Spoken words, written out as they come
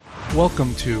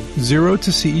Welcome to Zero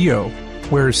to CEO,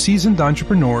 where seasoned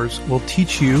entrepreneurs will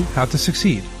teach you how to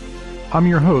succeed. I'm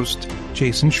your host,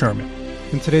 Jason Sherman.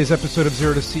 In today's episode of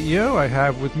Zero to CEO, I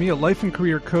have with me a life and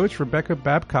career coach, Rebecca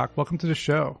Babcock. Welcome to the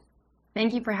show.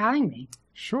 Thank you for having me.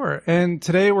 Sure. And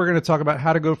today we're going to talk about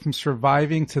how to go from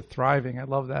surviving to thriving. I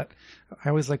love that. I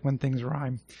always like when things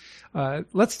rhyme.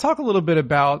 Let's talk a little bit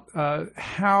about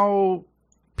how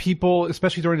people,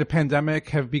 especially during the pandemic,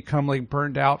 have become like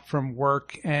burned out from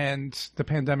work and the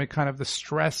pandemic, kind of the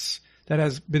stress that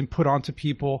has been put onto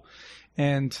people.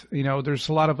 And, you know, there's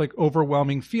a lot of like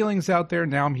overwhelming feelings out there.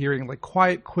 Now I'm hearing like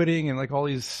quiet quitting and like all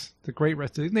these, the great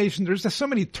resignation. There's just so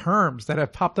many terms that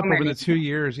have popped up over the 2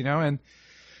 years, you know, and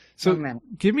so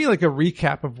give me like a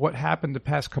recap of what happened the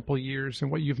past couple of years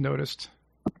and what you've noticed.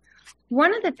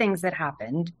 One of the things that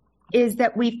happened is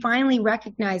that we finally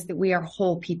recognized that we are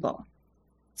whole people.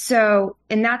 So,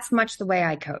 and that's much the way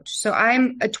I coach. So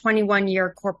I'm a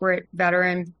 21-year corporate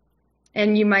veteran,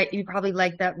 and you probably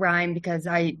like that rhyme because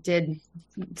I did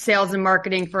sales and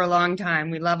marketing for a long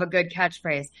time. We love a good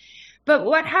catchphrase. But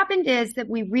what happened is that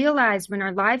we realized when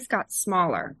our lives got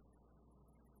smaller,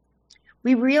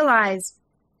 we realized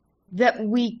that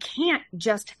we can't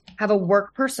just have a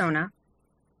work persona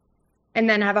and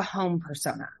then have a home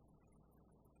persona.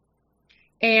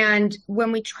 And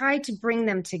when we tried to bring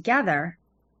them together,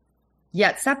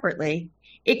 yet separately,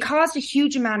 it caused a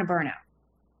huge amount of burnout.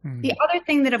 Mm-hmm. The other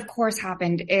thing that, of course,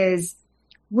 happened is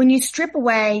when you strip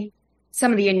away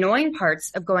some of the annoying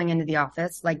parts of going into the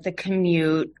office, like the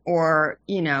commute or,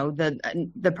 you know,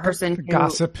 the person who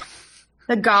gossip.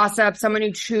 The gossip, someone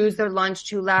who chews their lunch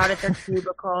too loud at their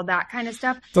cubicle, that kind of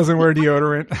stuff. Doesn't wear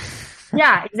deodorant.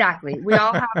 Yeah, exactly. We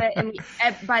all have it.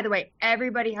 And by the way,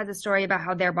 everybody has a story about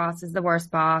how their boss is the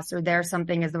worst boss or their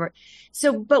something is the worst.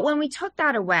 So, but when we took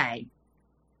that away,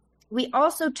 we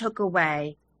also took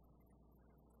away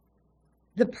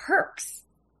the perks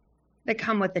that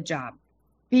come with the job,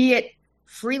 be it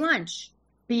free lunch,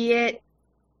 be it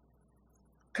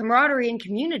camaraderie and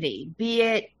community, be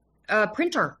it a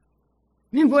printer,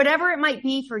 whatever it might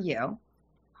be for you,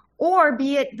 or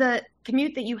be it the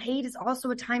commute that you hate is also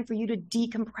a time for you to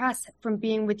decompress from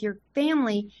being with your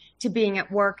family to being at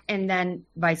work, and then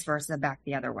vice versa, back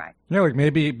the other way. Yeah, like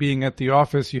maybe being at the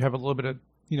office, you have a little bit of,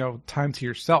 you know, time to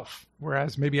yourself,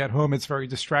 whereas maybe at home it's very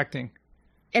distracting.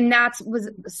 And that was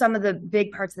some of the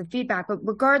big parts of the feedback. But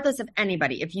regardless of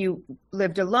anybody, if you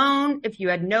lived alone, if you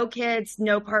had no kids,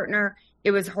 no partner,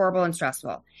 it was horrible and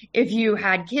stressful. If you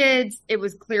had kids, it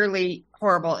was clearly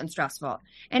horrible and stressful,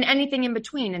 and anything in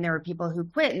between. And there were people who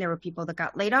quit, and there were people that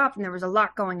got laid off, and there was a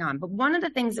lot going on. But one of the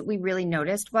things that we really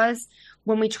noticed was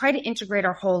when we tried to integrate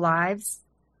our whole lives,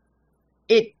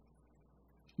 it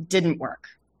didn't work.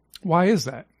 Why is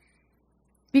that?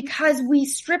 Because we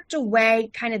stripped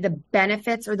away kind of the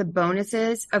benefits or the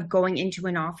bonuses of going into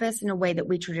an office in a way that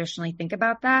we traditionally think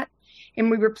about that.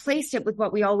 And we replaced it with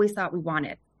what we always thought we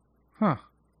wanted. Huh.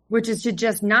 Which is to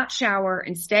just not shower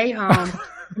and stay home,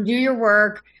 do your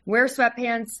work, wear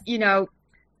sweatpants, you know,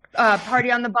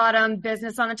 party on the bottom,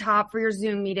 business on the top for your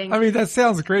Zoom meeting. I mean, that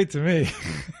sounds great to me.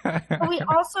 But we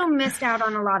also missed out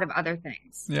on a lot of other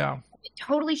things. Yeah. It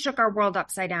totally shook our world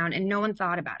upside down, and no one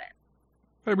thought about it.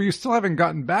 But you still haven't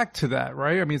gotten back to that,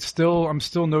 right? I mean, I'm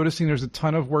still noticing there's a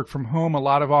ton of work from home. A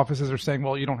lot of offices are saying,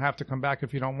 well, you don't have to come back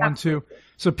if you don't want to.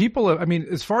 So people, I mean,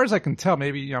 as far as I can tell,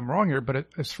 maybe I'm wrong here, but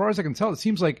as far as I can tell, it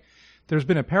seems like there's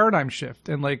been a paradigm shift,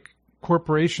 and like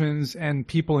corporations and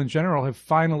people in general have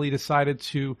finally decided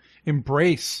to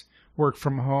embrace work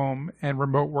from home and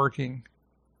remote working.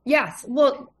 Yes.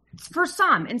 Well, for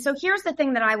some. And so here's the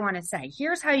thing that I want to say.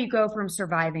 Here's how you go from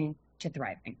surviving to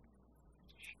thriving.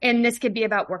 And this could be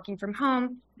about working from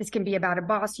home. This can be about a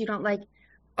boss you don't like.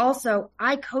 Also,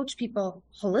 I coach people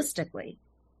holistically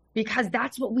because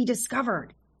that's what we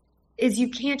discovered is you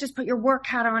can't just put your work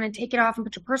hat on and take it off and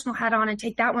put your personal hat on and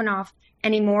take that one off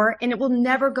anymore. And it will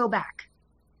never go back.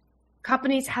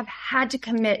 Companies have had to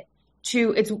commit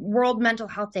to its World Mental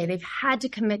Health Day. They've had to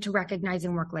commit to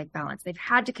recognizing work-life balance. They've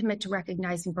had to commit to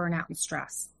recognizing burnout and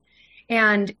stress.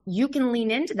 And you can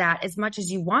lean into that as much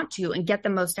as you want to and get the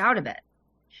most out of it.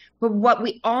 But what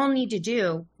we all need to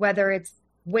do, whether it's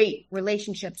weight,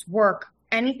 relationships, work,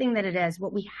 anything that it is,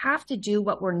 what we have to do,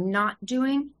 what we're not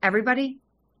doing, everybody,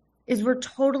 is we're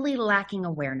totally lacking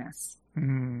awareness.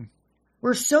 Mm.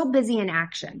 We're so busy in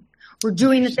action. We're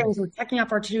doing the things, we're checking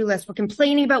off our to-do list, we're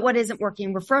complaining about what isn't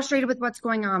working, we're frustrated with what's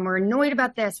going on, we're annoyed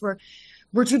about this, we're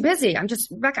too busy.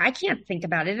 Rebecca, I can't think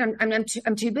about it.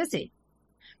 I'm too busy.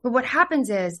 But what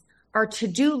happens is our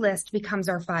to-do list becomes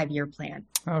our 5-year plan.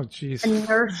 Oh, geez.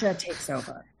 Inertia takes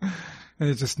over. And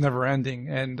it's just never ending.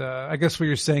 And I guess what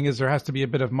you're saying is there has to be a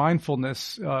bit of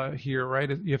mindfulness here, right?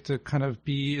 You have to kind of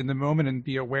be in the moment and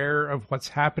be aware of what's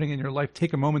happening in your life.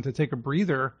 Take a moment to take a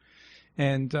breather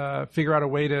and figure out a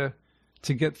way to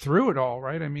get through it all,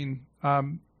 right? I mean,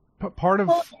 part of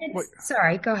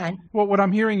sorry, go ahead. Well, what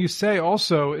I'm hearing you say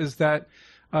also is that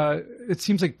it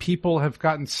seems like people have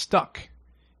gotten stuck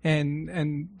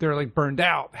and they're like burned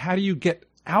out. How do you get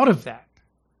out of that?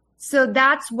 So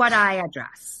that's what I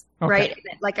address, okay. Right?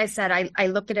 Like I said, I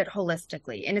look at it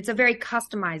holistically, and it's a very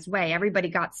customized way. Everybody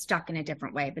got stuck in a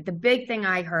different way. But the big thing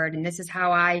I heard, and this is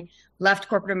how I left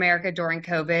corporate America during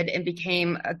COVID and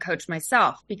became a coach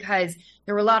myself, because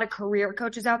there were a lot of career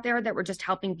coaches out there that were just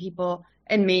helping people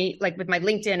and me, like with my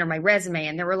LinkedIn or my resume.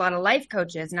 And there were a lot of life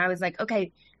coaches. And I was like,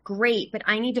 okay, great, but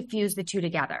I need to fuse the two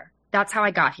together. That's how I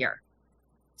got here.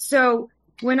 So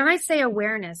when I say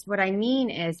awareness, what I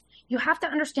mean is you have to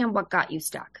understand what got you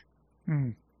stuck.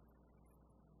 And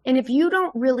if you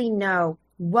don't really know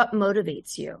what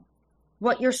motivates you,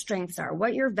 what your strengths are,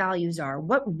 what your values are,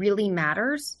 what really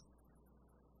matters,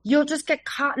 you'll just get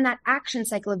caught in that action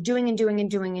cycle of doing and doing and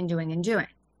doing and doing and doing.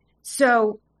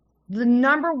 So the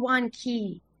number one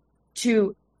key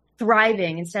to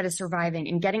thriving instead of surviving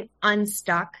and getting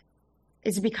unstuck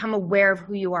is to become aware of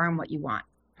who you are and what you want.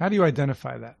 How do you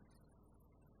identify that?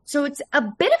 So it's a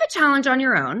bit of a challenge on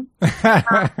your own.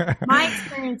 My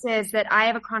experience is that I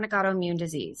have a chronic autoimmune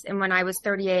disease. And when I was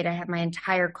 38, I had my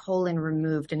entire colon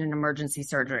removed in an emergency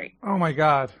surgery. Oh my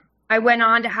God. I went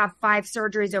on to have 5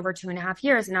 surgeries over 2.5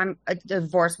 years, and I'm a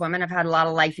divorced woman. I've had a lot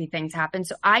of lifey things happen.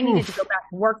 So I needed to go back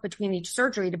to work between each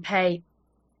surgery to pay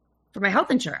for my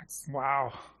health insurance.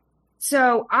 Wow.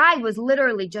 So I was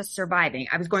literally just surviving.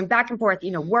 I was going back and forth,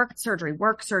 work,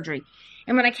 surgery.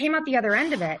 And when I came out the other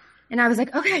end of it, and I was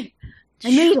like, okay,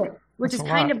 I made it, which is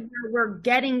kind of where we're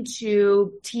getting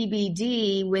to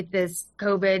TBD with this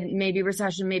COVID, maybe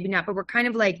recession, maybe not, but we're kind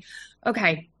of like,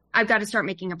 okay, I've got to start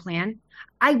making a plan.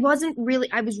 I was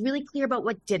really clear about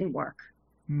what didn't work.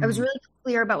 I was really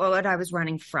clear about what I was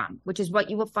running from, which is what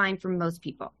you will find from most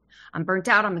people. I'm burnt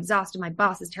out. I'm exhausted. My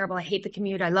boss is terrible. I hate the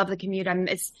commute. I love the commute. I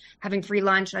miss having free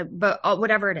lunch, but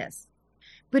whatever it is.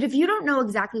 But if you don't know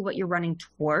exactly what you're running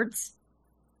towards,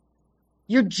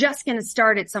 you're just going to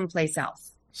start at someplace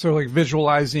else. So like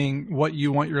visualizing what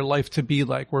you want your life to be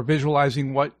like, or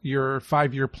visualizing what your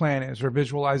 5-year plan is, or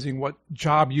visualizing what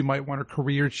job you might want, or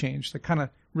career change. Like kind of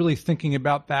really thinking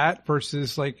about that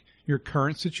versus like your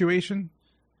current situation.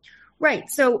 Right.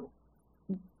 So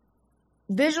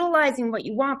visualizing what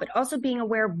you want, but also being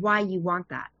aware of why you want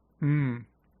that.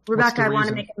 Rebecca, I want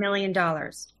to make $1 million.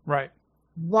 Right.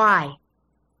 Why?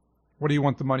 What do you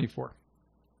want the money for?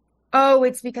 Oh,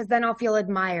 it's because then I'll feel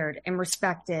admired and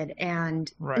respected. And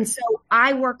so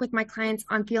I work with my clients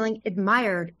on feeling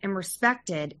admired and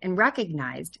respected and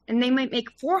recognized. And they might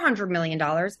make $400 million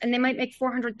and they might make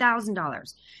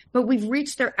 $400,000. But we've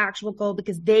reached their actual goal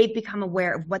because they've become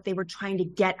aware of what they were trying to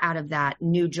get out of that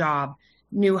new job,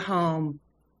 new home,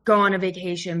 go on a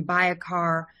vacation, buy a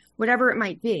car, whatever it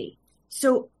might be.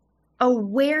 So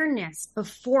awareness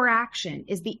before action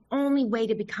is the only way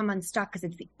to become unstuck, because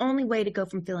it's the only way to go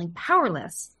from feeling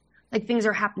powerless, like things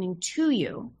are happening to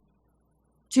you,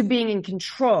 to being in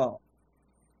control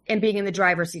and being in the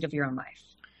driver's seat of your own life.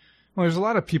 Well, there's a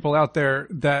lot of people out there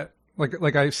that,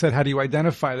 like I said, how do you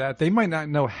identify that? They might not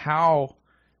know how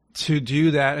to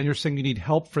do that, and you're saying you need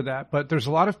help for that. But there's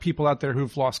a lot of people out there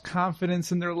who've lost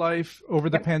confidence in their life over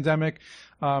the pandemic.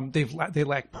 They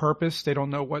lack purpose. They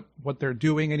don't know what they're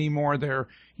doing anymore. They're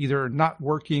either not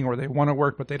working or they want to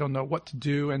work, but they don't know what to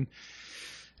do. And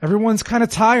everyone's kind of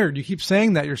tired. You keep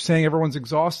saying that. You're saying everyone's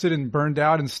exhausted and burned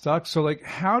out and stuck. So like,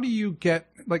 how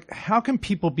can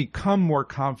people become more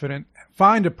confident,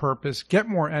 find a purpose, get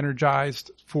more energized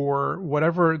for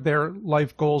whatever their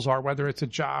life goals are, whether it's a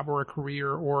job or a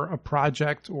career or a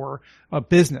project or a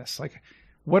business? Like,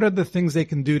 what are the things they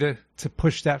can do to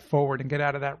push that forward and get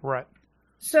out of that rut?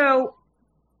 So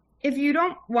if you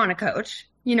don't want a coach,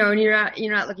 and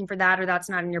you're not looking for that, or that's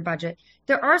not in your budget,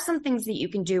 there are some things that you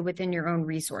can do within your own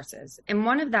resources. And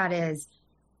one of that is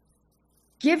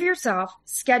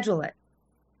schedule it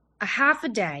a half a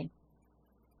day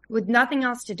with nothing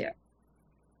else to do.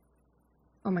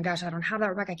 Oh my gosh, I don't have that,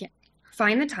 Rebecca. I can't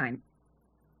find the time.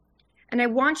 And I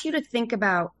want you to think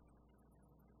about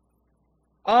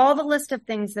all the list of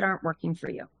things that aren't working for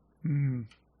you. And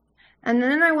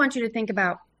then I want you to think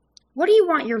about, what do you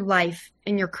want your life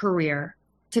and your career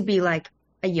to be like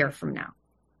a year from now?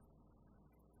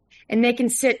 And they can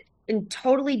sit in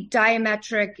totally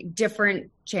diametric different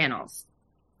channels.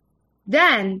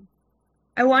 Then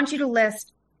I want you to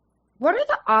list, what are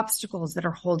the obstacles that are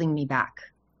holding me back?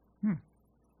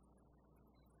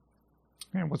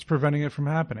 Yeah, what's preventing it from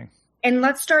happening? And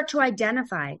let's start to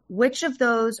identify which of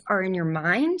those are in your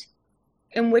mind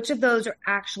and which of those are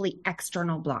actually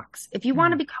external blocks. If you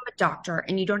want to become a doctor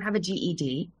and you don't have a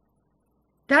GED,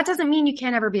 that doesn't mean you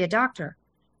can't ever be a doctor.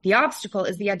 The obstacle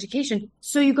is the education,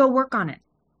 so you go work on it.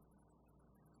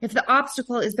 If the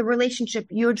obstacle is the relationship,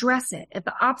 you address it. If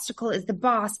the obstacle is the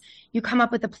boss, you come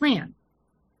up with a plan.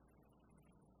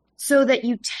 So that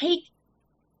you take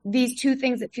these two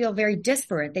things that feel very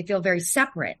disparate, they feel very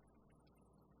separate,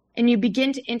 and you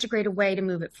begin to integrate a way to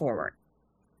move it forward.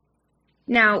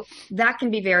 Now, that can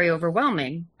be very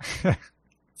overwhelming.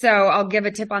 So I'll give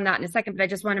a tip on that in a second, but I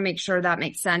just want to make sure that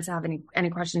makes sense. Have any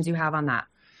questions you have on that?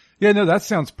 Yeah, no, that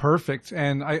sounds perfect.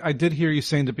 And I did hear you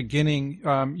say in the beginning,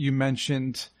 you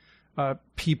mentioned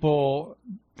people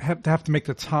have to make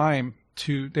the time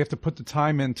they have to put the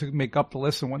time in to make up the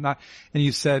list and whatnot. And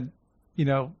you said,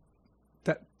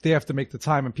 that they have to make the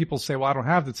time, and people say, well, I don't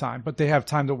have the time, but they have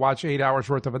time to watch 8 hours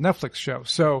worth of a Netflix show.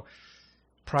 So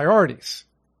priorities,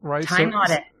 right? Time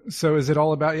audit. So is it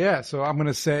all about, so I'm going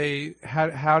to say,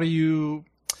 how do you,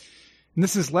 and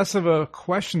this is less of a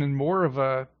question and more of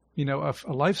a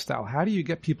lifestyle. How do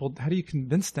you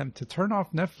convince them to turn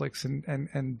off Netflix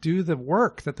and do the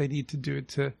work that they need to do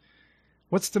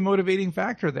what's the motivating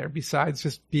factor there besides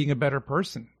just being a better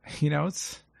person?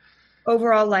 It's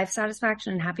overall life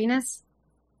satisfaction and happiness.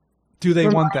 Do they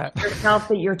want that? Yourself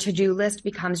that your to-do list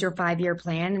becomes your 5-year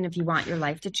plan. And if you want your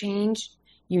life to change,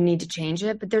 you need to change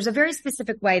it. But there's a very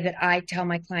specific way that I tell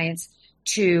my clients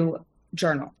to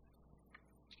journal.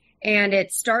 And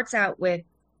it starts out with,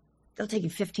 they'll take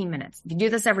you 15 minutes. If you do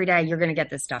this every day, you're going to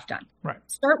get this stuff done. Right.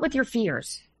 Start with your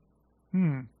fears.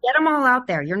 Get them all out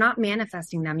there. You're not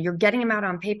manifesting them. You're getting them out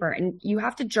on paper, and you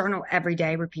have to journal every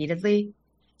day repeatedly.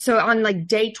 So on like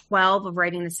day 12 of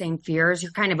writing the same fears,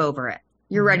 you're kind of over it.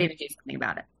 You're ready to do something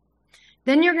about it.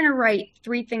 Then you're going to write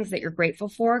 3 things that you're grateful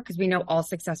for, because we know all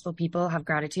successful people have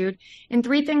gratitude, and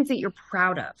 3 things that you're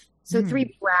proud of. So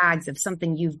 3 brags of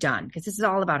something you've done, because this is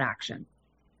all about action.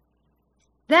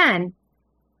 Then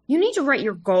you need to write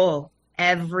your goal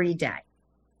every day.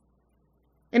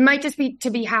 It might just be to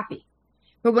be happy.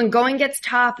 But when going gets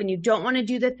tough and you don't want to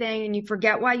do the thing and you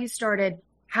forget why you started,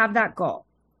 have that goal.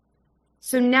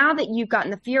 So now that you've gotten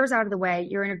the fears out of the way,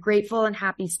 you're in a grateful and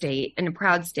happy state and a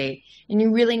proud state, and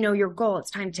you really know your goal,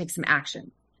 it's time to take some action.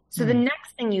 So the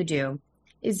next thing you do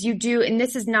is and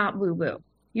this is not woo-woo,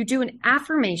 you do an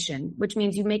affirmation, which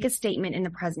means you make a statement in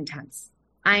the present tense.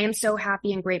 I am so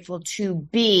happy and grateful to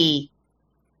be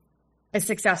a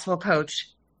successful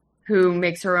coach who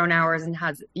makes her own hours and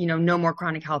has, no more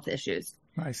chronic health issues.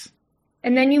 Nice.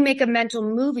 And then you make a mental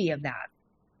movie of that.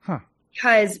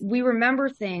 Because we remember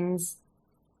things.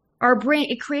 Our brain,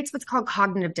 it creates what's called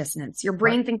cognitive dissonance. Your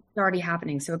brain thinks it's already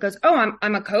happening. So it goes, oh,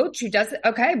 I'm a coach who does it.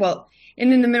 Okay, well,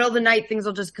 and in the middle of the night,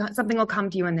 something will come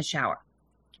to you in the shower.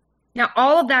 Now,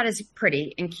 all of that is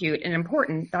pretty and cute and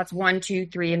important. That's 1, 2,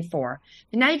 3, and 4.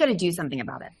 But now you got to do something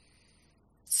about it.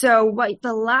 So what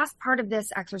the last part of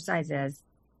this exercise is,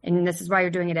 and this is why you're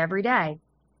doing it every day,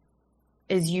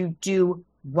 is you do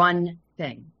one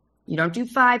thing. You don't do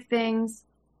 5 things.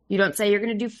 You don't say you're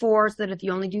going to do 4 so that if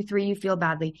you only do 3, you feel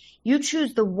badly. You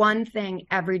choose the one thing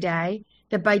every day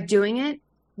that by doing it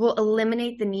will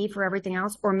eliminate the need for everything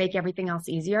else or make everything else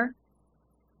easier.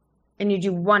 And you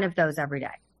do one of those every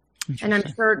day. And I'm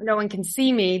sure no one can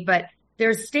see me, but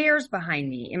there's stairs behind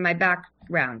me in my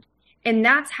background. And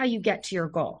that's how you get to your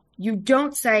goal. You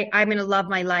don't say, I'm going to love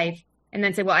my life, and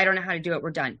then say, well, I don't know how to do it.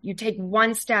 We're done. You take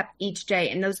one step each day,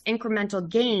 and those incremental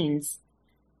gains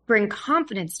bring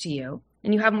confidence to you,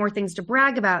 and you have more things to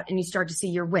brag about, and you start to see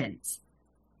your wins.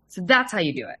 So that's how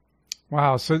you do it.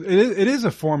 Wow. So it is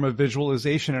a form of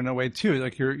visualization in a way too.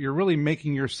 Like you're really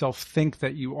making yourself think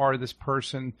that you are this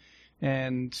person,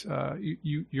 and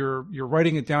you're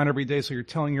writing it down every day. So you're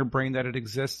telling your brain that it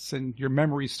exists, and your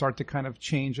memories start to kind of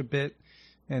change a bit.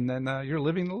 And then you're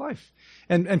living the life.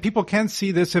 And people can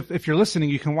see this. If you're listening,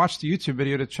 you can watch the YouTube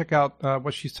video to check out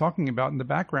what she's talking about in the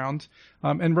background.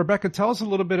 And Rebecca, tell us a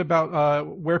little bit about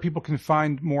where people can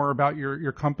find more about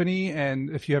your company, and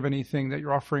if you have anything that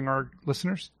you're offering our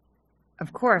listeners.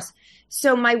 Of course.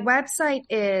 So my website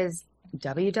is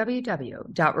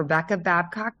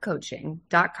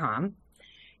www.RebeccaBabcockCoaching.com.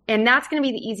 And that's going to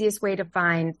be the easiest way to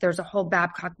find. There's a whole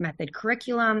Babcock Method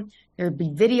curriculum. There'll be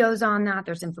videos on that.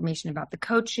 There's information about the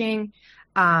coaching.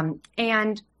 And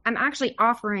I'm actually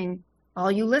offering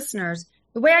all you listeners,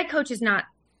 the way I coach is not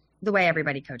the way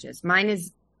everybody coaches. Mine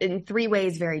is in 3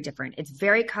 ways very different. It's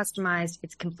very customized.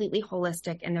 It's completely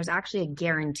holistic. And there's actually a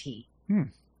guarantee.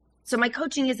 So my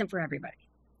coaching isn't for everybody.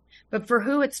 But for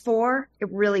who it's for, it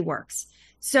really works.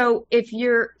 So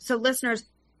listeners,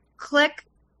 click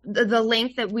the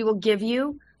link that we will give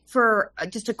you for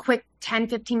just a quick 10,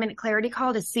 15-minute clarity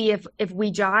call to see if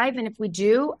we jive. And if we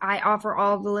do, I offer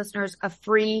all of the listeners a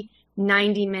free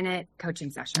 90-minute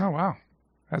coaching session. Oh, wow.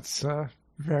 That's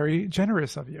very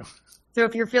generous of you. So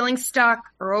if you're feeling stuck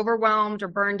or overwhelmed or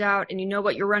burned out and you know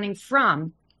what you're running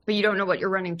from, but you don't know what you're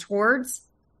running towards,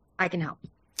 I can help.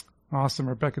 Awesome,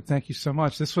 Rebecca. Thank you so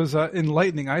much. This was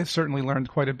enlightening. I certainly learned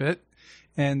quite a bit,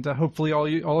 and hopefully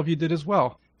all of you did as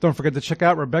well. Don't forget to check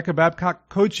out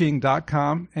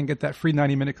RebeccaBabcockCoaching.com and get that free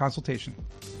 90-minute consultation.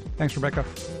 Thanks, Rebecca.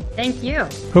 Thank you.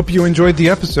 Hope you enjoyed the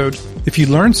episode. If you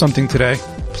learned something today,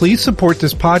 please support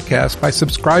this podcast by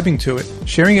subscribing to it,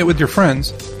 sharing it with your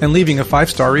friends, and leaving a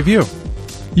 5-star review.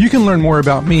 You can learn more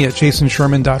about me at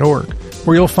jasonsherman.org,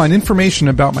 where you'll find information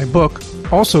about my book,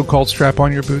 also called Strap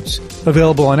On Your Boots,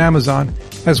 available on Amazon,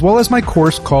 as well as my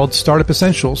course called Startup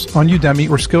Essentials on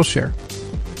Udemy or Skillshare.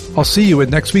 I'll see you at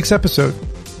next week's episode.